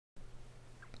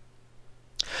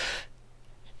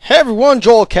Hey everyone,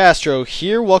 Joel Castro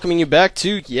here, welcoming you back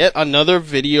to yet another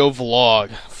video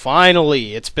vlog.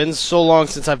 Finally, it's been so long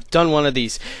since I've done one of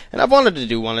these, and I've wanted to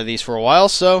do one of these for a while,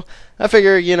 so I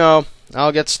figure,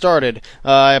 I'll get started.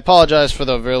 I apologize for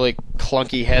the really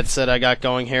clunky headset I got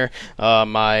going here.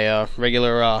 My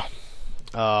regular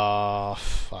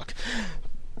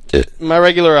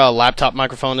laptop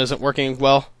microphone isn't working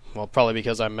well. Well, probably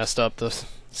because I messed up the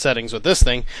settings with this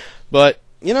thing, but,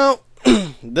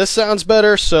 this sounds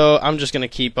better, so I'm just going to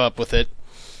keep up with it.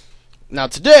 Now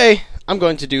today, I'm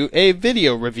going to do a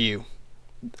video review.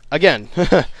 Again,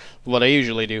 what I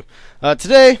usually do.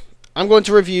 Today, I'm going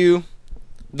to review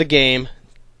the game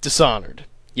Dishonored.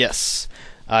 Yes,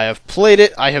 I have played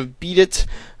it, I have beat it.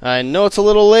 I know it's a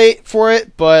little late for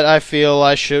it, but I feel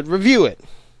I should review it.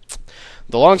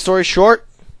 The long story short,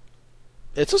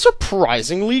 it's a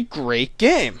surprisingly great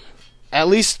game. At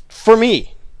least for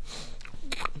me.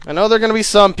 I know there are going to be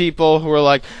some people who are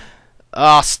like,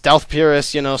 stealth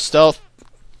purists, stealth.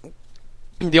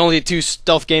 The only two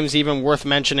stealth games even worth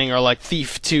mentioning are like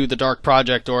Thief 2, The Dark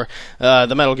Project, or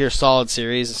the Metal Gear Solid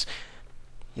series.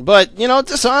 But,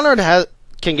 Dishonored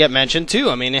can get mentioned too.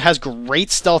 I mean, it has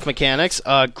great stealth mechanics,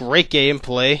 great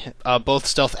gameplay, both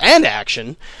stealth and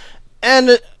action,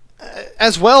 and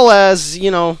as well as,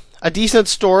 a decent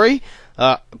story,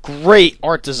 great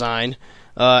art design,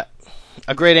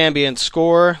 a great ambient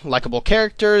score, likable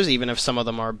characters, even if some of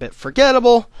them are a bit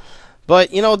forgettable.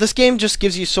 But, this game just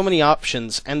gives you so many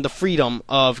options and the freedom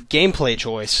of gameplay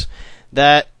choice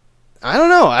that, I don't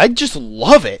know, I just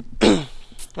love it.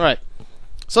 Alright,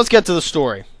 so let's get to the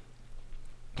story.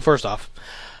 First off,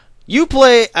 you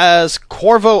play as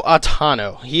Corvo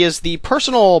Atano. He is the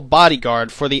personal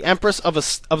bodyguard for the Empress of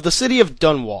the city of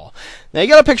Dunwall. Now, you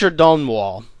gotta picture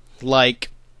Dunwall like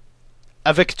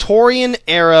a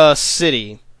Victorian-era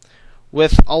city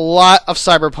with a lot of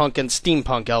cyberpunk and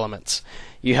steampunk elements.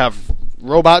 You have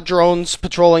robot drones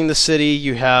patrolling the city.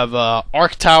 You have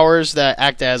arc towers that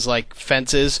act as like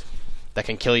fences that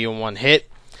can kill you in one hit.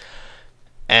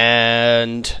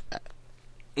 And,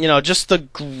 just the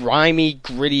grimy,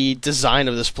 gritty design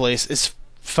of this place is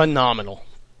phenomenal.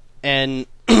 And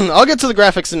I'll get to the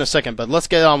graphics in a second, but let's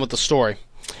get on with the story.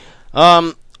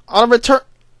 On a return...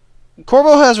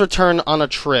 Corvo has returned on a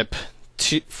trip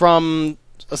from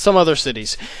some other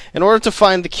cities in order to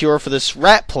find the cure for this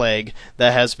rat plague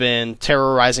that has been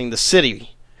terrorizing the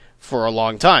city for a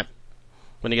long time.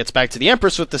 When he gets back to the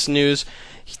Empress with this news,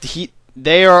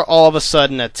 they are all of a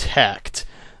sudden attacked.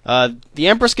 The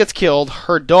Empress gets killed,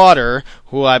 her daughter,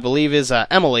 who I believe is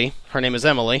Emily, her name is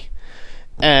Emily,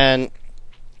 and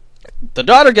the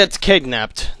daughter gets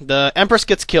kidnapped, the Empress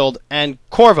gets killed, and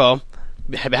Corvo,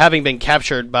 having been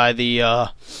captured by the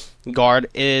guard,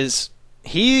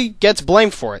 he gets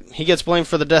blamed for it. He gets blamed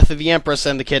for the death of the Empress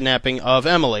and the kidnapping of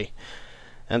Emily.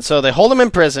 And so they hold him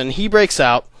in prison, he breaks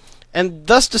out, and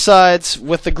thus decides,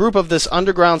 with the group of this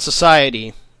underground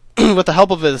society, with the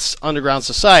help of this underground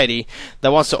society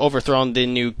that wants to overthrow the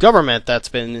new government that's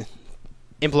been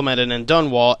implemented in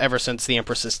Dunwall ever since the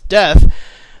Empress's death,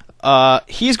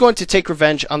 he's going to take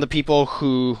revenge on the people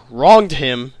who wronged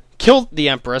him, killed the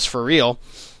Empress for real,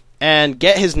 and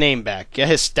get his name back, get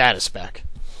his status back.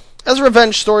 As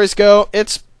revenge stories go,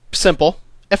 it's simple,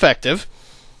 effective.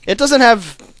 It doesn't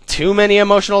have too many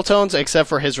emotional tones, except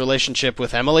for his relationship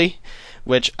with Emily,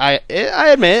 which I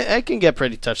admit, it can get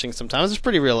pretty touching sometimes. It's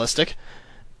pretty realistic.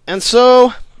 And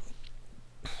so,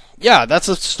 yeah, that's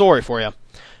a story for you.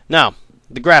 Now,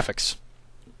 the graphics.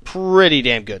 Pretty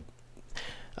damn good.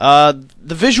 The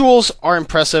visuals are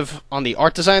impressive on the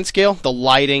art design scale. The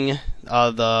lighting,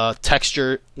 the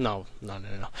texture, the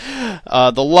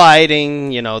lighting,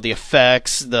 the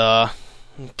effects, the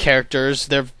characters,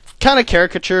 they're kind of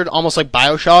caricatured, almost like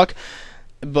BioShock,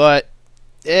 but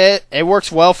it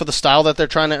works well for the style that they're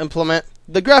trying to implement.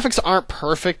 The graphics aren't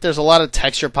perfect. There's a lot of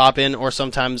texture pop in, or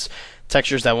sometimes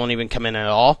textures that won't even come in at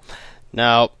all.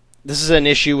 Now, this is an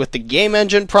issue with the game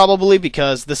engine, probably,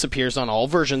 because this appears on all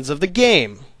versions of the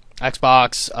game.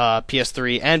 Xbox,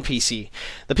 PS3, and PC.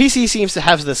 The PC seems to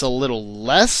have this a little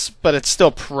less, but it's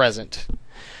still present.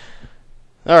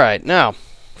 Alright, now,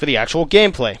 for the actual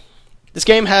gameplay. This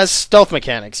game has stealth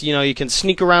mechanics. You can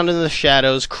sneak around in the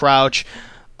shadows, crouch.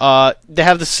 They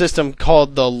have the system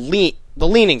called the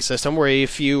leaning system, where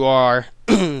if you are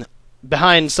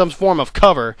behind some form of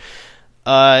cover,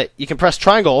 you can press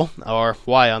triangle, or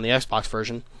Y on the Xbox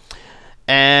version,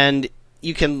 and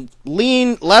you can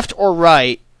lean left or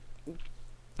right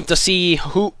to see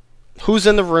who's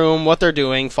in the room, what they're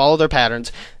doing, follow their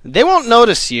patterns. They won't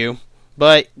notice you,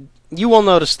 but you will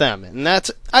notice them, and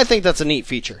I think that's a neat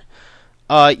feature.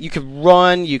 You can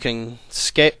run, you can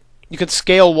skip, You can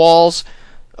scale walls.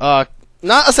 Not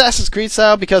Assassin's Creed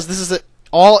style, because this is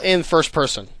all in first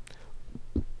person.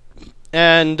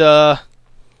 And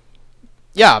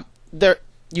yeah, there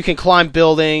you can climb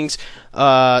buildings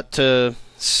to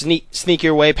sneak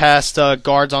your way past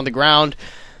guards on the ground,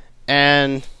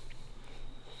 and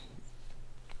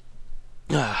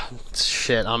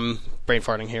shit, I'm brain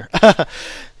farting here.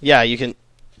 Yeah, you can.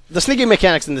 The sneaking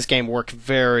mechanics in this game work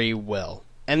very well,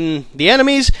 and the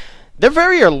enemies, they're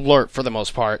very alert for the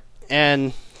most part.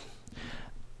 And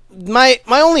my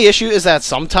only issue is that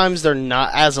sometimes they're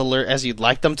not as alert as you'd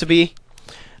like them to be.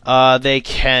 They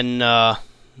can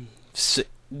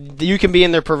you can be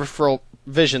in their peripheral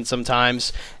vision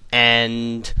sometimes,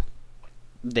 and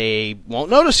they won't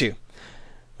notice you,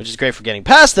 which is great for getting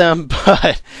past them,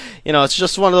 but, you know, it's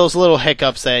just one of those little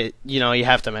hiccups that, you know, you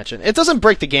have to mention. It doesn't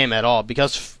break the game at all,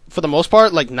 because for the most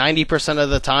part, like 90% of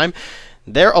the time,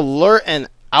 they're alert and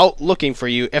out looking for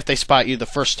you if they spot you the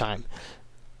first time.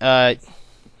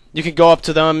 You can go up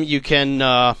to them, you can,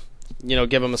 you know,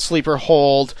 give them a sleeper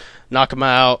hold, knock them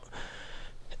out,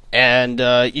 and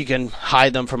you can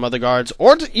hide them from other guards,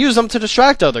 or use them to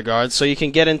distract other guards so you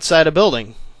can get inside a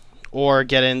building, or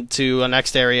get into a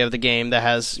next area of the game that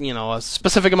has, you know, a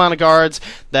specific amount of guards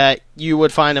that you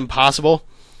would find impossible.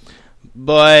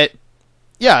 But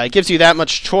yeah, it gives you that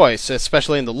much choice,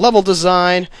 especially in the level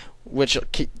design, which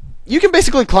you can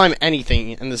basically climb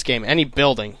anything in this game, any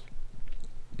building.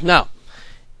 Now,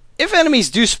 if enemies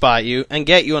do spot you and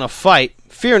get you in a fight,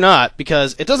 fear not,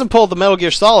 because it doesn't pull the Metal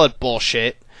Gear Solid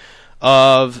bullshit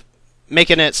of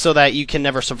making it so that you can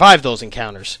never survive those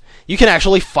encounters. You can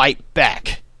actually fight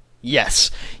back.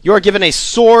 Yes. You are given a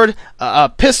sword, a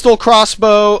pistol,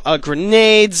 crossbow,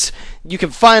 grenades. You can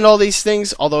find all these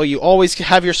things, although you always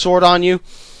have your sword on you,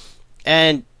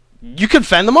 and you can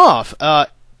fend them off.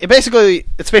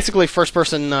 It's basically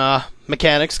first-person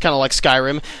mechanics, kind of like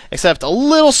Skyrim, except a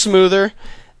little smoother,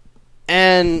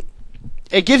 and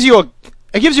it gives you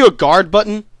a guard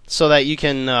button so that you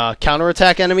can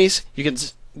counterattack enemies. You can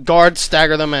guard,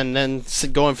 stagger them, and then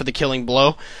go in for the killing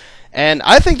blow. And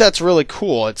I think that's really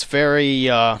cool. It's very,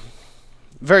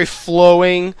 very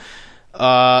flowing,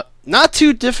 not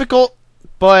too difficult,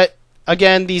 but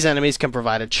again, these enemies can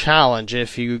provide a challenge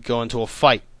if you go into a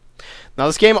fight. Now,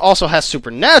 this game also has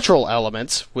supernatural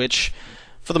elements, which,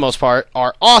 for the most part,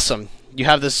 are awesome. You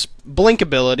have this blink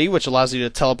ability, which allows you to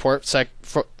teleport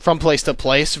from place to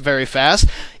place very fast.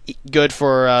 Good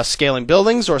for scaling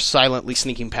buildings or silently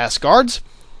sneaking past guards.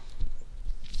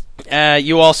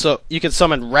 You can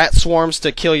summon rat swarms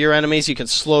to kill your enemies. You can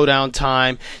slow down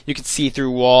time. You can see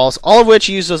through walls. All of which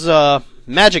uses a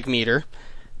magic meter.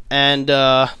 And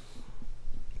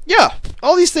yeah,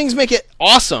 all these things make it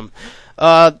awesome.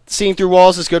 Seeing through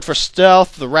walls is good for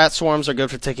stealth. The rat swarms are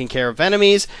good for taking care of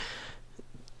enemies.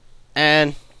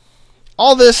 And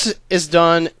all this is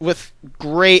done with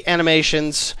great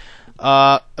animations.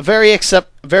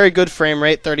 Very good frame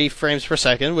rate, 30 frames per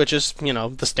second, which is, you know,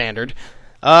 the standard.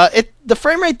 The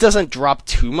frame rate doesn't drop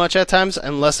too much at times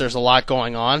unless there's a lot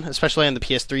going on, especially in the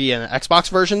PS3 and Xbox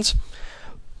versions.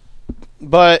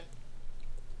 But,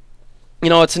 you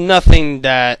know, it's nothing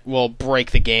that will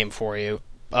break the game for you,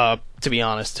 to be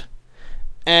honest.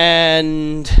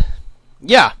 And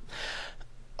yeah,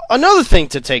 another thing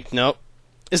to take note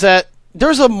is that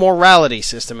there's a morality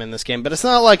system in this game, but it's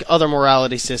not like other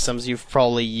morality systems you've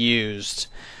probably used.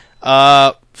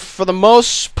 For the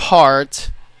most part,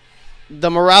 the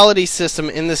morality system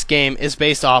in this game is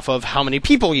based off of how many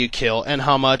people you kill and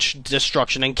how much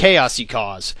destruction and chaos you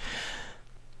cause.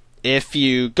 If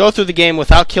you go through the game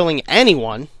without killing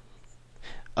anyone,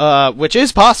 which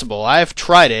is possible, I've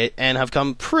tried it and have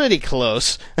come pretty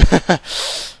close,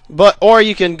 or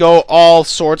you can go all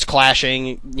swords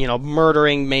clashing, you know,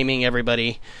 murdering, maiming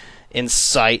everybody in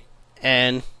sight.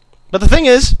 But the thing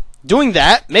is, doing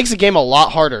that makes the game a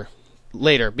lot harder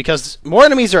later, because more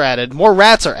enemies are added, more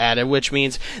rats are added, which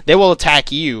means they will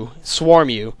attack you, swarm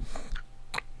you,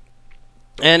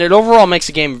 and it overall makes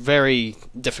the game very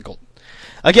difficult.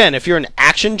 Again, if you're an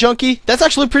action junkie, that's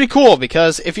actually pretty cool,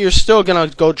 because if you're still gonna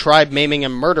go try maiming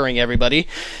and murdering everybody,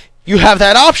 you have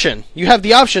that option. You have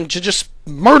the option to just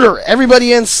murder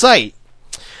everybody in sight.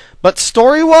 But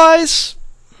story-wise,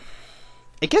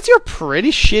 it gets you a pretty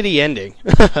shitty ending.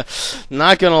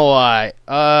 Not gonna lie.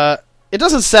 It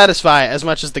doesn't satisfy as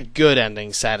much as the good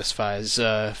ending satisfies,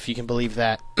 if you can believe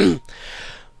that.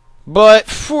 But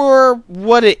for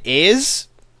what it is,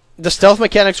 the stealth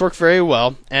mechanics work very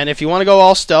well, and if you want to go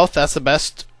all stealth, that's the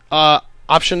best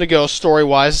option to go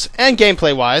story-wise and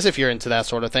gameplay-wise, if you're into that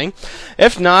sort of thing.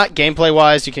 If not,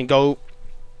 gameplay-wise, you can go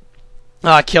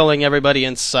killing everybody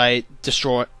in sight,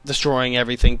 destroying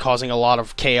everything, causing a lot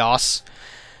of chaos.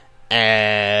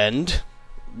 And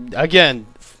again,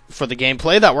 for the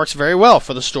gameplay, that works very well.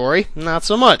 For the story, not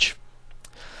so much.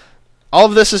 All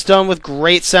of this is done with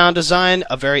great sound design,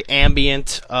 a very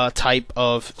ambient type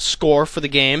of score for the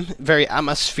game, very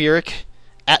atmospheric,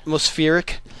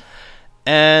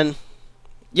 and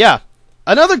yeah.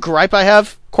 Another gripe I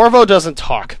have, Corvo doesn't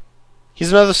talk.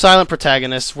 He's another silent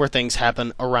protagonist where things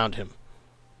happen around him.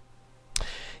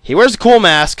 He wears a cool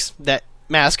mask that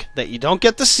you don't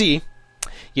get to see,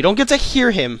 you don't get to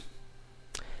hear him,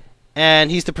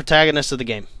 and he's the protagonist of the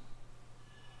game.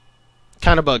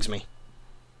 Kind of bugs me.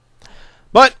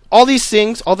 But all these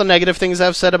things, all the negative things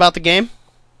I've said about the game,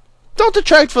 don't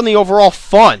detract from the overall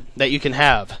fun that you can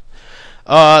have.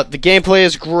 The gameplay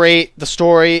is great. The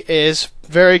story is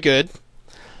very good.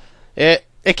 It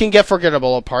can get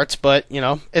forgettable at parts, but you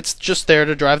know it's just there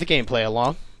to drive the gameplay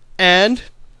along, and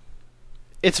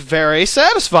it's very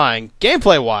satisfying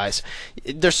gameplay-wise.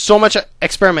 There's so much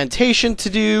experimentation to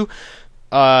do.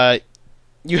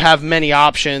 You have many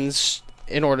options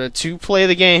in order to play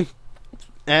the game,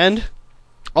 and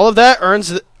all of that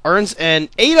earns an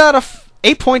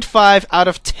 8.5 out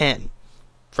of 10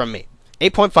 from me.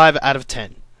 8.5 out of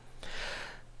 10.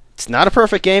 It's not a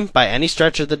perfect game by any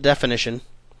stretch of the definition,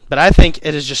 but I think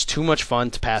it is just too much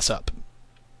fun to pass up.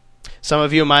 Some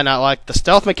of you might not like the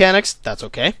stealth mechanics. That's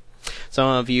okay. Some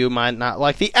of you might not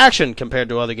like the action compared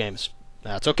to other games.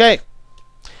 That's okay.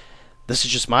 This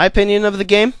is just my opinion of the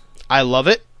game. I love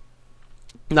it.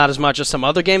 Not as much as some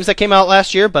other games that came out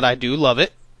last year, but I do love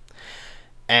it.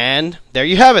 And there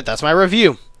you have it. That's my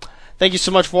review. Thank you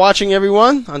so much for watching,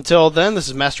 everyone. Until then, this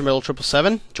is Master Middle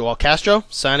 777, Joel Castro,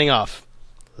 signing off.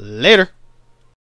 Later.